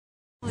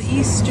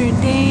Easter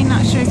day.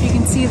 Not sure if you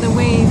can see the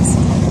waves.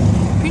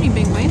 Pretty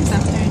big waves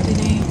out there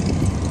today.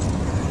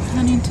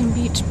 Huntington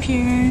Beach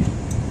Pier.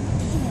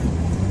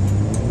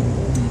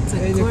 It's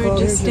a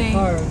gorgeous day.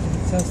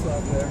 Tesla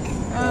up there.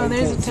 Oh,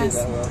 there's a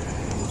Tesla.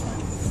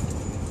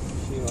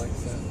 She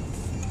likes that.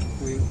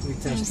 We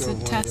test drove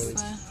one of those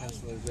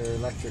Teslas. They're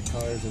electric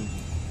cars and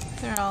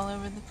they're all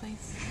over the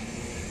place.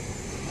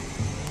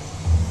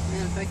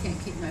 Man, if I can't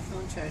keep my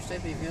phone charged,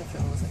 I'd be in real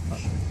trouble as I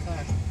park the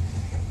car.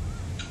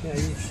 yeah,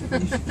 you should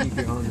keep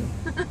your Honda.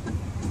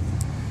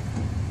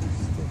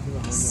 Stick to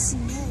the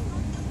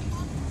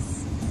Honda.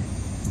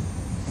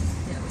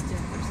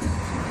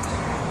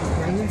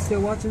 Brandon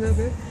still watching that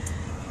bit?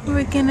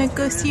 We're gonna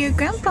go see your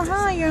grandpa,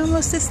 huh? You're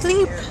almost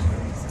asleep.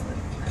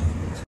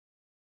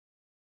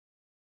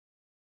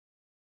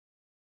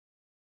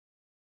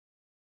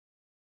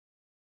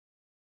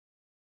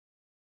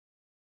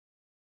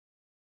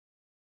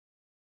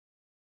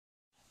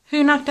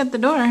 Who knocked at the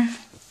door? I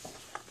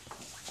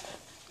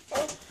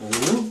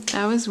don't know.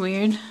 That was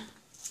weird.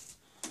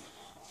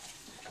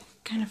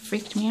 Kind of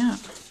freaked me out.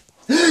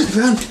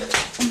 Run!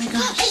 Oh my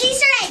gosh. There's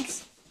Easter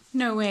eggs!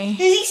 No way.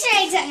 There's Easter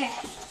eggs out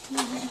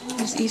here.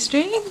 There's Easter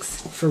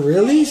eggs? For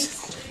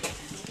realies?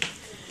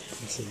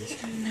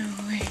 No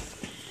way.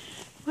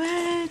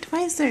 What?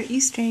 Why is there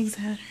Easter eggs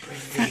at our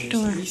front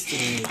door?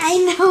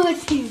 I know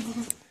what these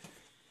are.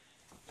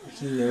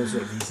 He knows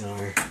what these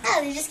are. Oh,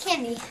 they're just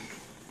candy.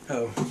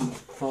 Oh,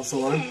 false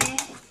alarm? Yeah.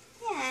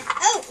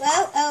 Oh,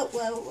 whoa, oh,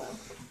 whoa, whoa.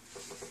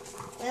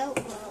 Whoa,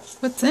 whoa.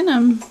 What's in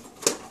them?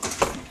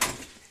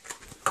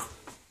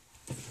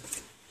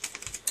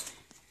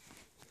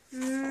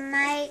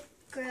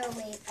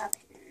 Microwave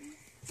oven.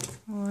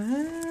 What?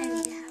 I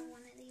need to have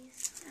one of these.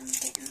 I'm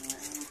getting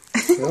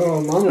a little.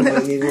 Oh, Mama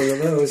might need one of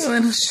those. A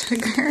little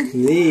sugar.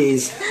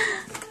 These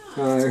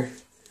are,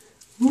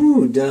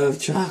 Dove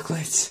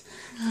chocolates.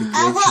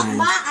 I want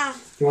mine.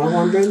 You want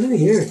one, Brendan?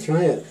 Here,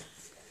 try it.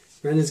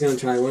 Brendan's going to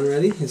try one.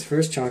 Ready? His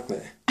first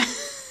chocolate.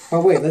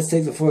 Oh, wait, let's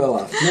take the foil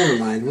off. Never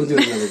mind. We'll do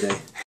it another day.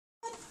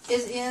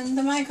 Is in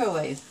the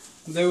microwave.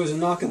 There was a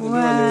knock at the door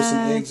and there were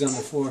some eggs on the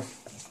floor.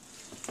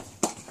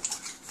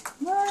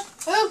 What?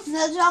 Oh,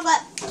 no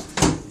chocolate.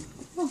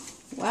 Oh,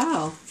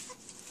 wow.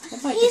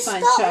 I'd like He to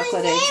find spelled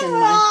chocolate my eggs in name my...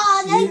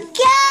 wrong again.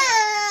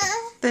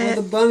 Oh,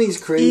 the bunny's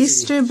crazy.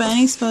 Easter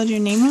bunny spelled your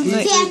name wrong?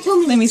 Yeah, too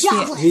many Let me see it.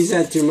 chocolate. He's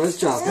had too much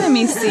chocolate. Let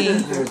me see.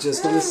 I was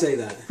just going to say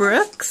that.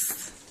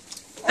 Brooks?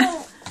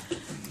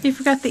 You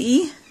forgot the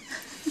E?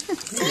 It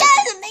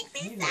doesn't make me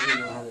He doesn't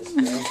know how to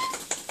spell.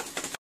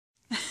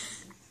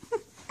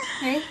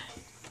 Ready?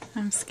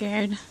 I'm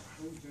scared.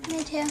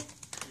 Me too.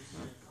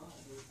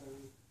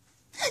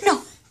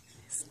 No.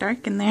 It's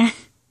dark in there.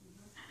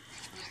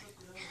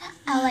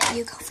 I'll let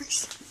you go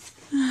first.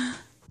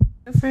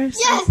 Go first.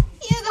 Yes,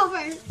 you go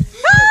first.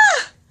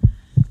 Ah!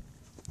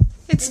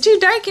 It's too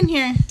dark in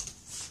here.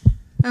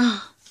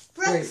 Oh.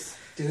 Wait, Brooks.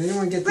 did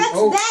anyone get the... Brooks'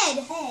 Oh,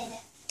 bed.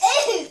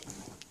 Ew.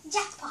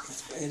 Jackpot.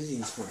 that's what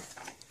editing's for.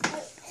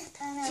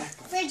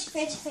 Fridge.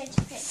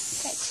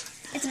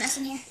 It's a mess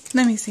in here.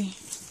 Let me see.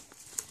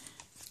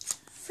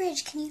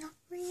 Fridge, can you not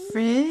read?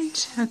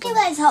 Fridge? Okay. You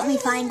guys help me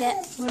find it.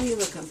 What are you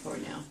looking for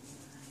now?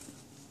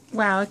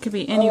 Wow, it could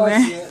be Oh, anywhere.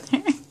 I see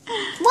it.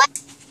 What?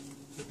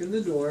 Look in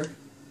the door.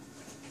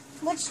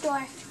 Which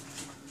door?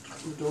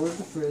 The door of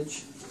the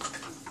fridge.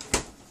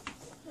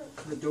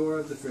 The door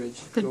of the fridge.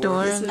 The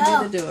door This of would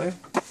Oh. be the door.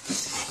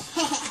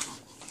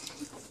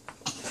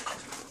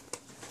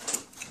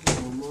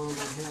 Oh, Mom, I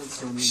had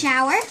some.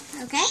 Shower.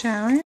 Okay.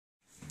 shower.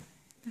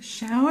 The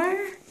shower?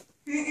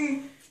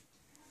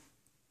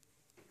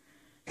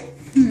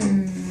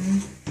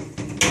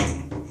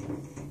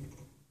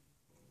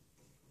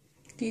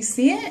 Do you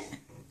see it?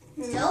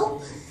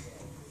 Nope.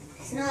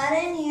 It's not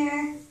in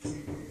here.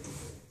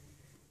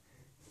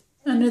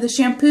 Under the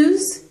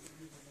shampoos?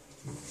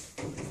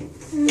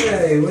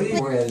 Hey, what are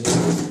you doing?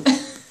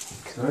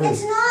 Sorry,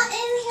 It's not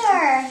in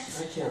here.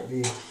 I can't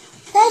be.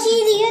 Daddy,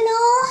 do you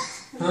know?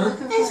 Huh?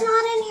 It's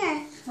not in here.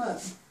 What?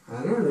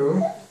 I don't know.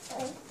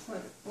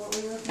 What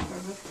were you looking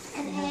for?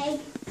 An egg.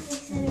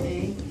 An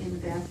egg in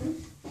the bathroom?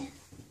 Yeah.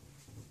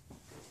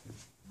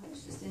 I was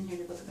just in here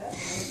to go to bed.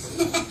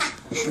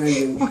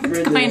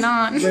 Brendan, going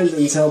on?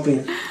 Brendan's helping.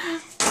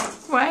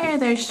 Why are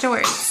there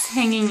shorts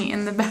hanging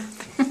in the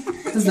bathroom?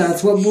 Because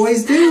that's what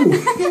boys do.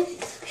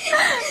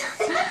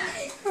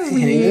 They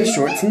hang their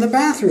shorts in the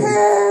bathroom.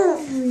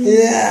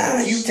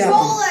 Yeah, you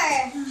tell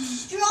them.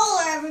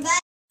 Stroller, everybody.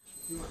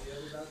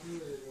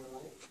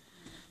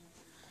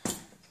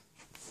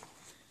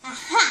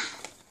 Aha.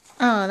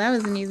 Oh, that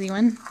was an easy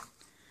one.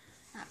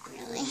 Not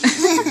really.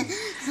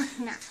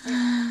 Not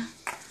really.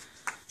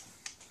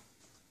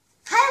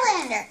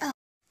 Highlander. Oh,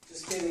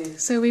 Just kidding.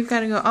 So we've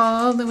got to go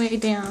all the way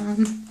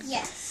down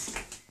yes.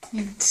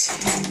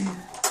 into...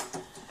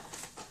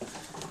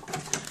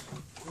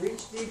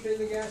 Reach deep in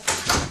the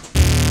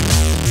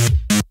gas.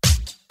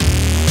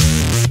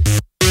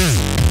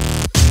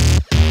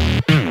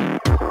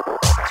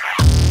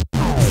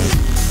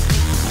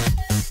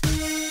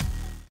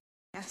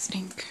 gas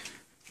tank.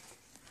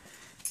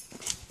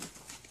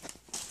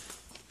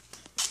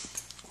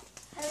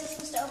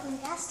 to open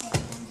the gas tank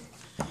then.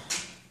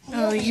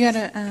 Oh, you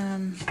gotta,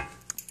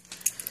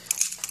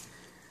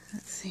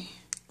 let's see.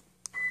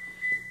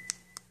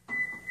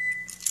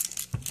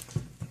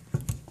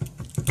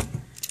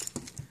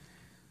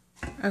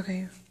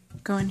 Okay,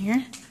 go in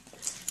here.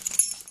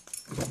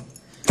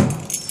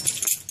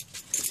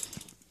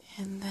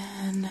 And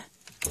then,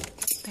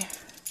 there.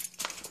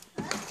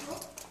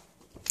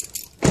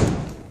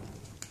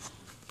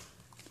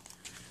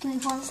 Can we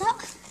pull this out?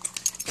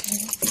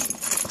 Okay.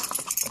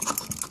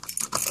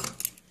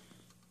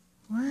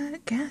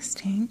 What? Gas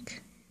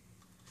tank?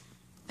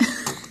 What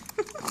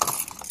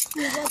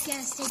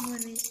gas tank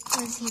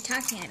was he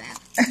talking about?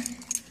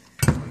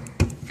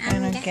 I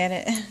don't get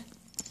it.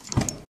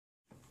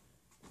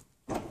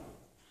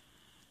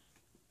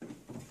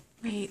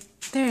 Wait,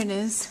 there it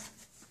is.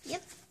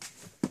 Yep.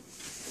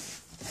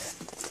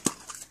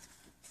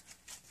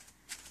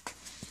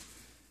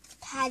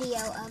 Patio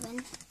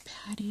oven.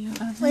 Patio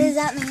oven. What does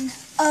that mean?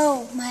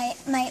 Oh,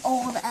 my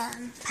old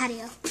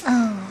patio.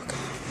 Oh, okay.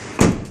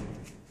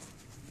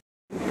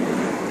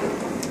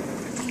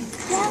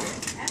 Yeah.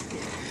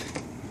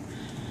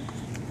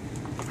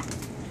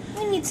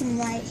 We need some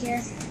light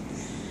here.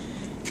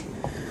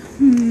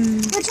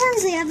 What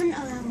time's the oven?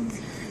 Oh, that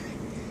one's.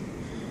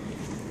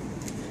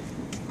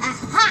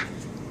 Aha!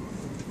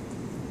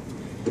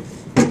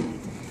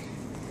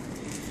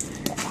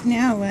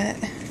 Now what?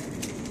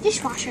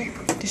 Dishwasher.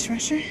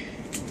 Dishwasher?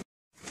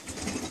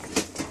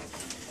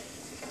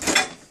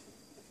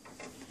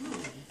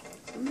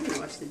 I'm gonna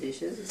wash the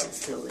dishes. Is it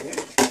still there?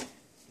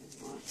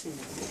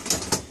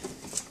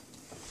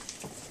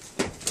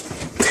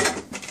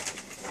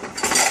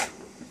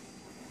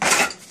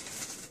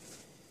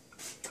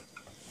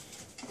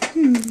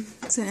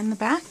 Is it in the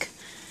back?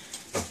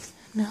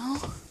 No.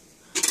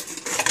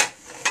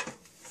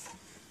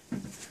 Yeah,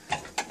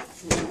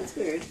 that's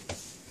weird.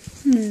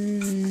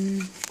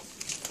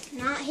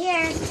 Not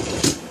here.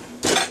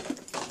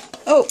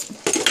 Oh!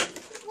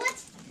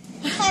 What?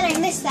 How did I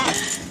miss that?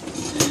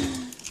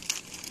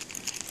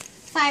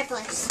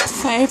 Fireplace.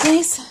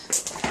 Fireplace?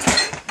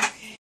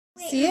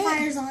 Wait, See the it?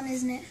 fire's on,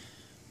 isn't it?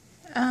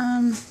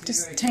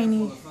 Just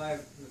tiny. The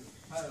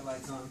pilot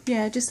lights on.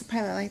 Yeah, just the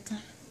pilot lights on.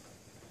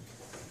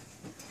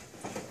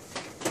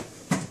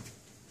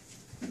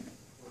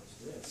 Watch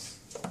this.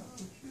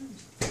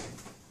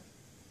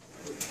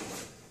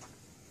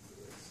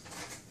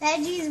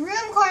 Veggie's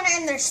room corner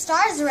and there's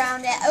stars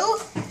around it.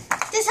 Oh,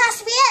 this has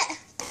to be it.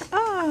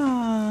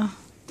 Oh!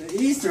 The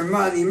Easter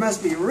Bunny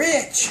must be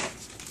rich.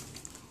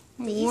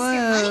 The Easter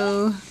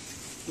Whoa!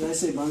 Did I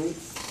say bunny?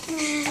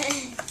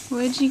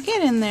 What'd you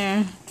get in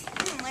there?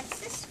 What's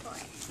this for?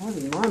 What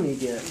did Mommy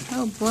get?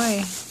 Oh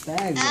boy.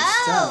 Bags of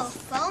Oh, stuff.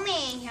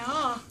 foamy.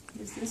 Oh.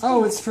 Is this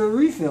Oh, it's for a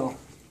refill.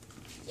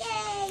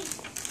 Yay.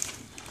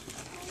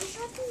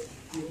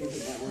 You can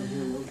get that one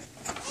here, Luke.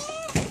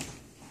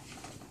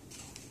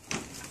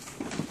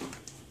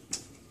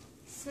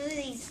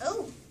 Smoothies.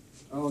 Oh.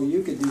 Oh,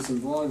 you could do some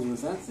vlogs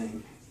with that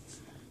thing.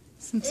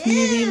 Some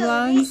smoothie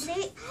vlogs.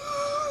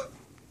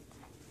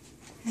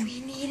 We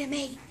need to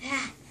make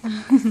that.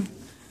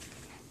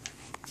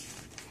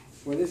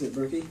 What is it,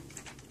 Berkey?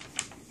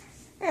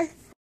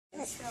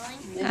 It's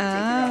filling.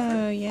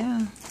 Oh,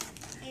 yeah.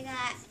 We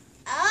got,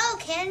 oh,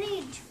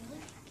 candy.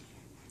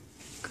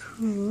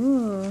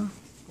 Cool.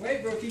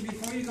 Wait, Berkey,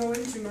 before you go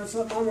in too much,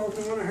 let Mom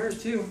open one of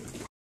hers too.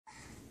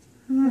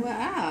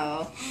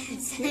 Wow.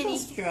 Pickle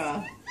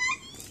straw.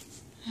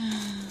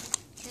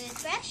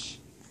 Toothbrush.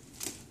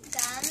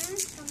 Gum.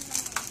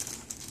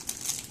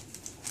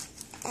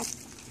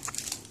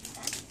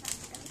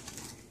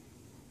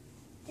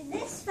 Did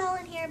this fall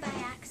in here by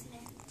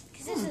accident?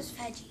 Because this is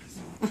veggies.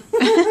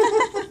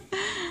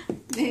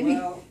 Maybe,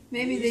 Well,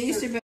 maybe the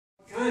Easter Bunny.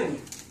 What kind?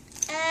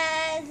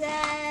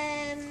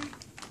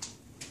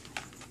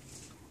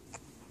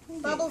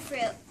 Bubble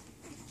fruit.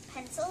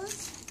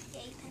 Pencils.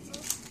 Yay,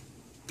 pencils.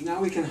 Now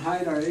we can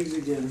hide our eggs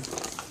again.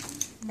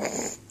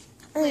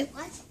 Wait,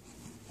 what?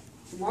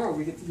 Tomorrow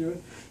we get to do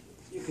it.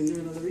 You can do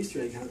another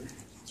Easter egg hunt.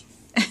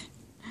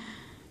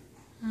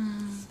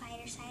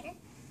 Spider cider.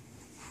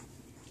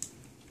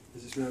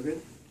 Does it smell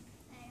good?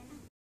 I don't know.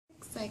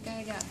 Looks like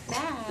I got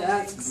bags.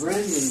 That's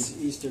Brendan's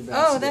Easter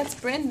basket. Oh, that's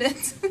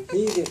Brendan's.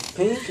 He gets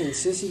pink and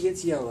Sissy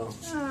gets yellow.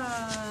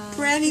 Aw.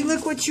 Brandy,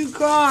 look what you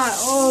got!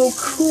 Oh,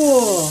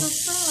 cool!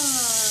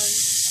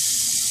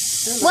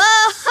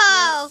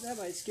 Whoa! That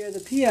might scare the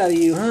pee out of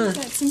you, huh?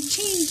 Got some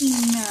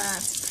changing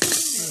nuts.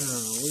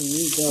 Oh, we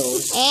need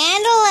those.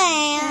 And a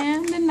lamp.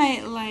 And a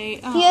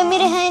nightlight. You want me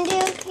to hand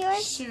you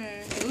yours?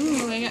 Sure.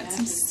 Ooh, I got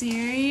some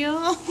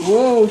cereal.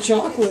 Whoa,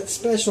 chocolate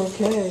special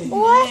K.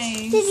 What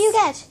Nice. did you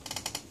get?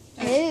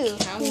 Ooh.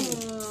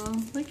 Cool.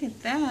 Look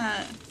at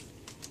that.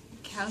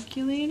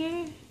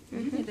 Calculator?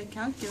 Look at the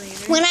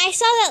calculator. When I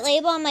saw that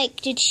label, I'm like,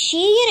 did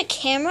she get a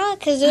camera?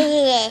 Because those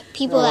are the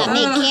people that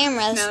make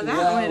cameras. Now that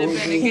That would have would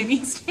been be- a good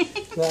Easter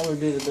egg. That would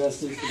be the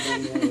best Easter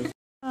bunny ever.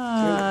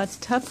 Oh,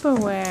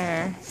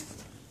 Tupperware.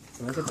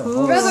 Look at the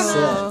Cool.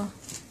 whole set.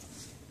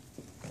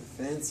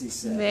 Fancy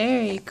set.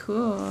 Very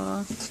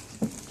cool.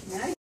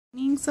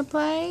 Cleaning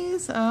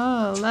supplies?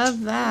 Oh, love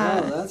Oh,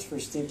 that. that's for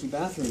stinky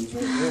bathrooms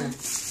right there.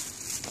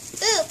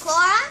 Ooh,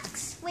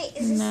 Clorox? Wait,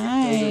 is this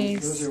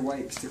Nice. Those are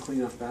wipes to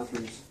clean off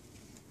bathrooms.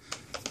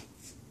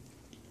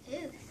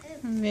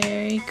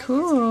 Very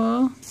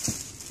cool.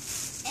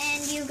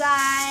 And you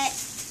got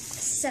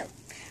soap,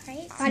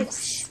 right? Body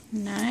wash.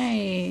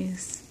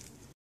 Nice.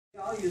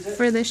 I'll use it.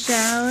 For the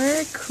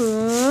shower,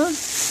 cool.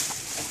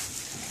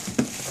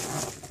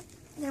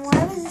 Then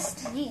why was this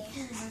to me?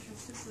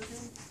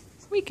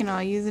 We can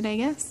all use it, I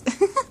guess.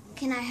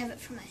 Can I have it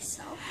for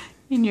myself?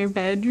 In your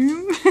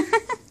bedroom.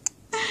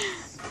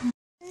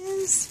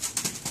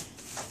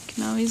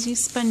 Can always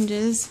use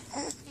sponges.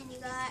 And you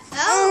got,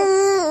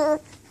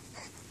 oh!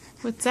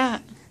 What's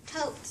that?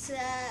 Totes,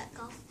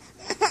 golf.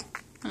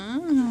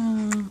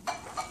 Oh.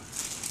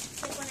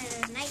 Like one of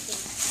those night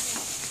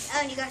things. Oh,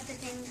 and you got the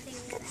thing.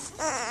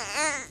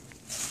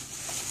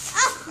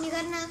 Oh, and you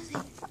got another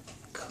thing.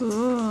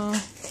 Cool.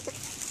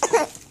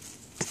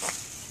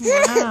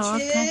 Wow.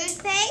 Okay.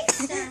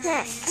 Toothpaste.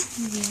 Yeah.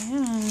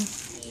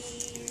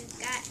 You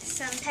got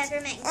some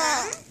peppermint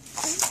gum.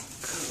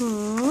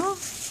 Cool.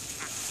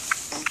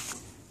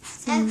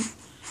 Some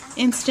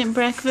instant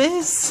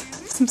breakfast.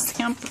 Some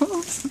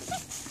samples.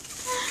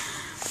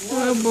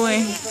 Oh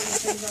boy.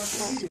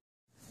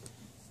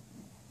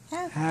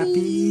 Happy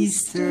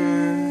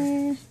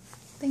Easter.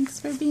 Thanks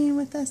for being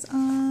with us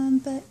on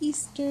the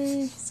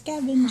Easter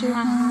scavenger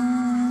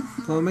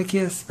hunt. Blow my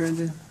kiss,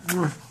 Brendan.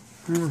 Mwah.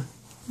 Mwah.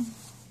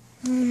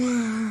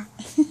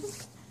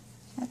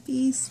 Happy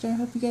Easter.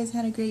 Hope you guys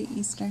had a great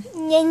Easter.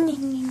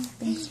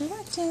 Thanks for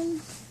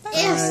watching. Bye.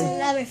 Yes,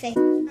 rubber face.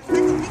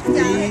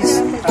 These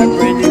are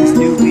Brendan's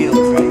new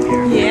wheels right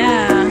here.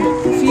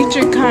 Yeah.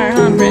 Future car,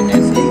 huh, Brendan?